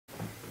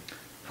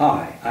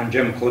Hi, I'm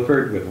Jim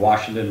Clifford with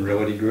Washington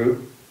Realty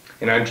Group.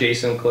 And I'm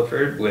Jason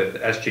Clifford with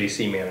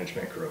SJC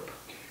Management Group.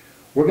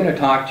 We're going to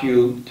talk to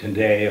you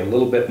today a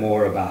little bit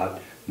more about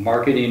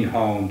marketing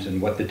homes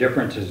and what the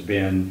difference has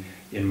been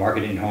in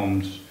marketing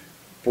homes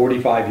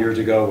 45 years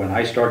ago when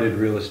I started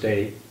real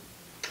estate.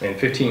 And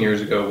 15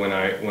 years ago when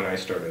I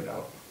started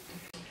out.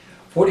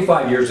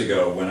 45 years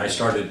ago when I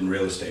started in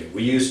real estate,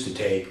 we used to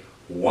take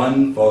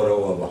one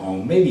photo of a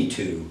home, maybe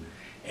two,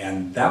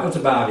 and that was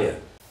about it.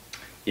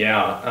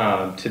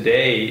 Yeah,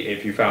 today,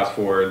 if you fast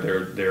forward,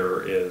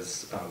 there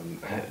is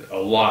a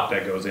lot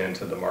that goes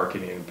into the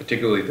marketing,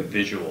 particularly the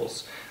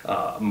visuals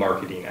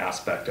marketing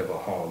aspect of a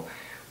home.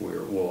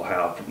 We'll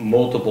have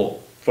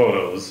multiple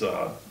photos.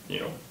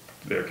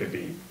 There could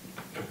be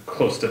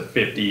close to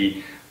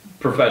 50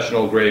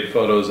 professional grade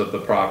photos of the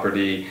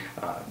property.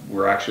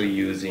 We're actually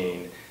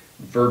using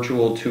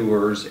virtual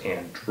tours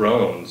and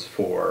drones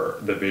for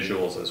the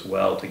visuals as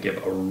well to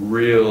give a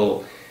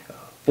real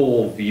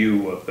full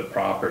view of the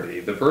property.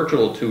 The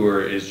virtual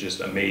tour is just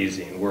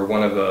amazing. We're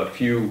one of the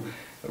few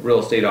real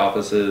estate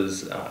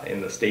offices in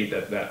the state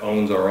that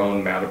owns our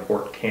own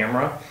Matterport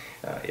camera.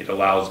 It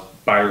allows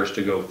buyers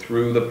to go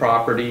through the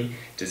property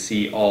to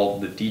see all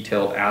the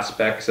detailed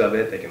aspects of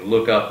it. They can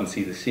look up and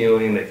see the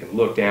ceiling, they can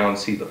look down,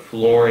 see the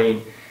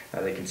flooring,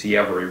 they can see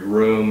every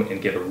room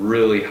and get a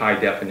really high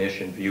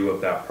definition view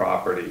of that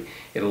property.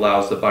 It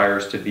allows the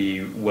buyers to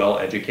be well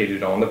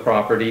educated on the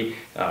property,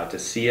 to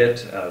see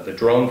it. The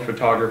drone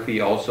photography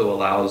also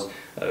allows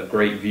a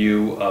great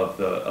view of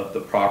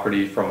the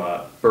property from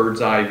a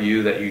bird's eye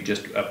view,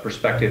 a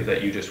perspective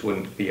that you just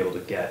wouldn't be able to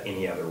get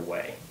any other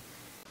way.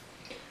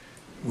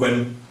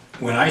 When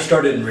I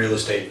started in real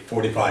estate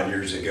 45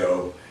 years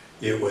ago,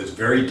 it was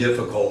very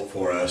difficult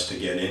for us to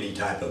get any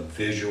type of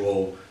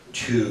visual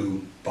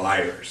to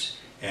buyers.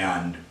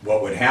 And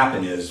what would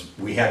happen is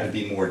we had to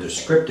be more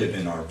descriptive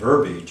in our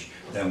verbiage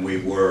than we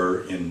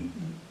were in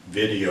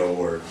video,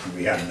 or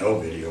we had no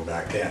video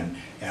back then,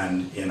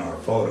 and in our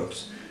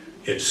photos.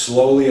 It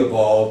slowly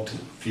evolved, a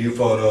few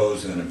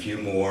photos and a few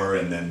more,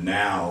 and then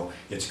now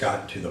it's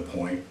gotten to the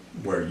point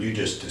where you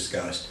just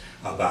discussed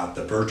about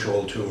the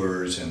virtual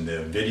tours and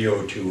the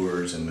video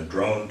tours and the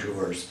drone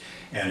tours,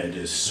 and it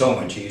is so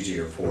much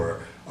easier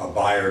for a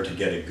buyer to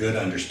get a good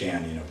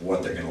understanding of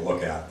what they're going to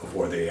look at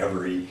before they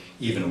ever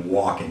even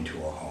walk into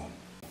a home.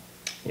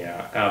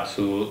 Yeah,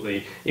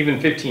 absolutely. Even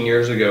 15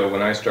 years ago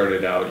when I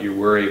started out, you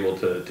were able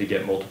to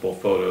get multiple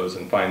photos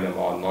and find them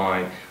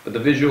online, but the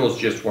visuals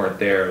just weren't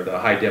there. The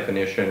high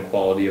definition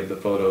quality of the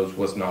photos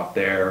was not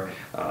there.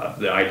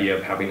 The idea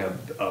of having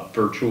a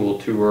virtual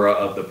tour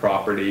of the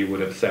property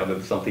would have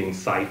sounded something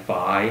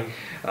sci-fi,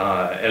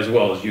 as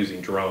well as using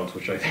drones,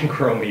 which I think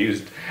were only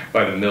used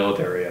by the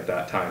military at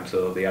that time.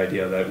 So the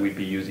idea that we'd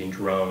be using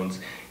drones,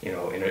 in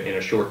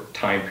a short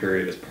time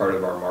period as part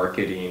of our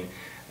marketing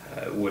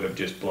would have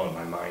just blown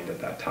my mind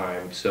at that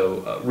time.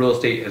 So real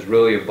estate has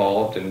really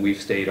evolved, and we've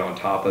stayed on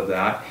top of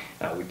that.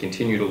 We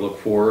continue to look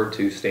forward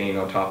to staying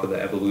on top of the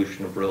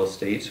evolution of real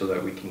estate so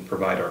that we can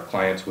provide our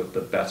clients with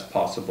the best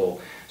possible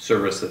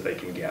service that they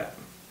can get.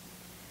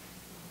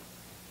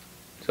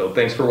 So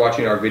thanks for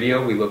watching our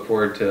video. We look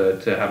forward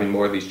to having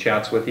more of these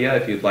chats with you.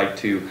 If you'd like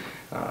to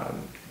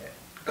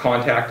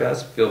contact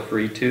us, feel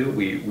free to.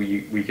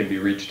 We can be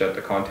reached at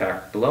the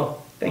contact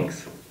below.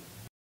 Thanks.